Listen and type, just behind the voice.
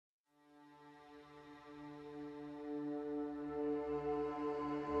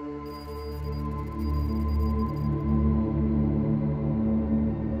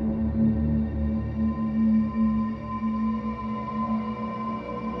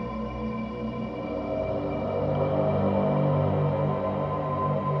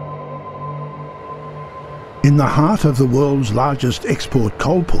In the heart of the world's largest export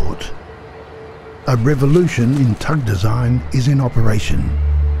coal port, a revolution in tug design is in operation.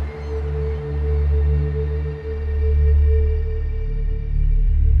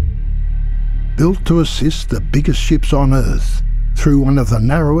 Built to assist the biggest ships on Earth through one of the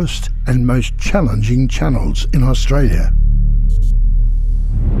narrowest and most challenging channels in Australia.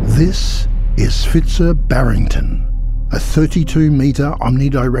 This is Svitzer Barrington, a 32-metre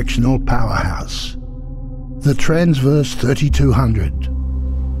omnidirectional powerhouse, the TRAnsverse 3200.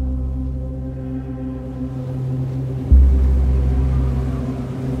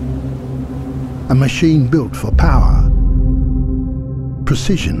 A machine built for power,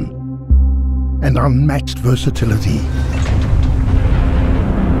 precision, and unmatched versatility.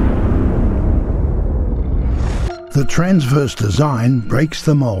 The TRAnsverse design breaks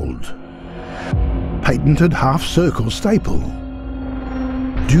the mould. Patented half-circle staple,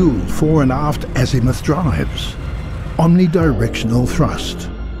 dual fore and aft azimuth drives, omnidirectional thrust.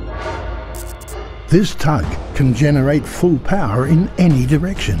 This tug can generate full power in any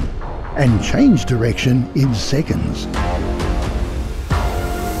direction and change direction in seconds.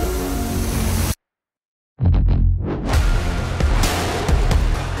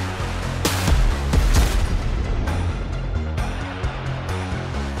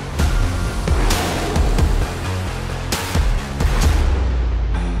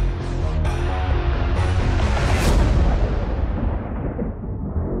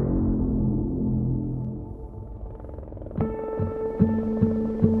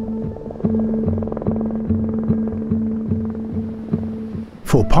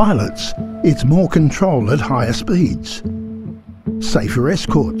 For pilots, it's more control at higher speeds, safer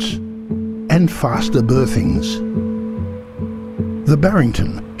escorts, and faster berthings. The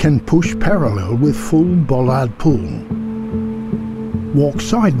Barrington can push parallel with full bollard pull, walk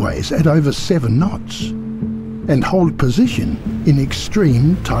sideways at over 7 knots, and hold position in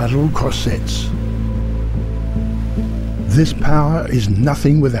extreme tidal cross-sets. This power is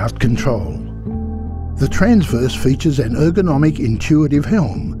nothing without control. The TRAnsverse features an ergonomic, intuitive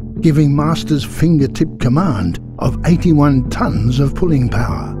helm, giving masters fingertip command of 81 tons of pulling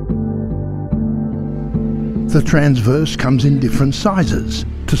power. The TRAnsverse comes in different sizes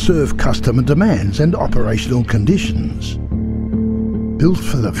to serve customer demands and operational conditions. Built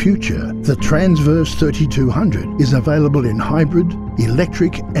for the future, the TRAnsverse 3200 is available in hybrid,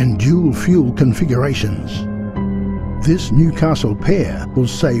 electric and dual fuel configurations. This Newcastle pair will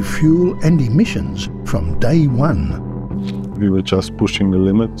save fuel and emissions from day one. We were just pushing the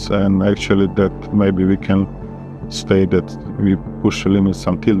limits, and actually that maybe we can say that we push the limits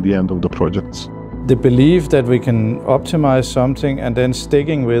until the end of the projects. The belief that we can optimize something and then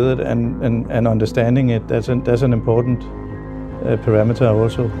sticking with it and understanding it, that's an important parameter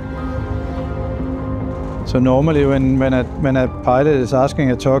also. So normally when a pilot is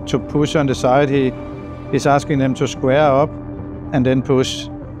asking a tug to push on the side, he's asking them to square up and then push.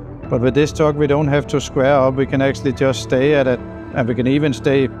 But with this tug, we don't have to square up. We can actually just stay at it, and we can even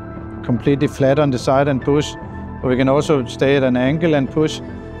stay completely flat on the side and push. Or we can also stay at an angle and push.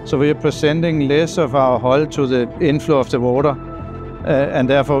 So we are presenting less of our hull to the inflow of the water, and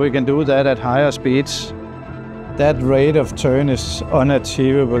therefore we can do that at higher speeds. That rate of turn is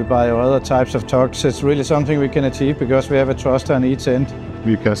unachievable by other types of tugs. It's really something we can achieve because we have a thruster on each end.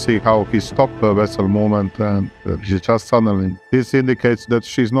 We can see how he stopped the vessel movement and she's just tunneling. This indicates that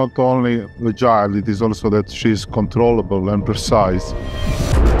she's not only agile, it is also that she's controllable and precise.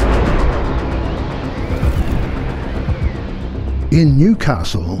 In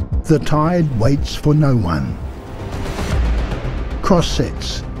Newcastle, the tide waits for no one.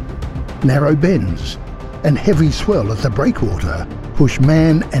 Cross-sets, narrow bends, and heavy swell at the breakwater push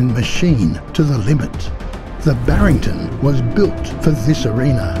man and machine to the limit. The Barrington was built for this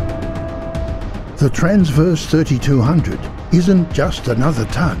arena. The TRAnsverse 3200 isn't just another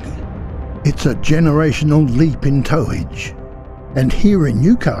tug. It's a generational leap in towage. And here in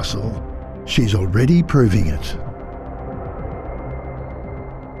Newcastle, she's already proving it.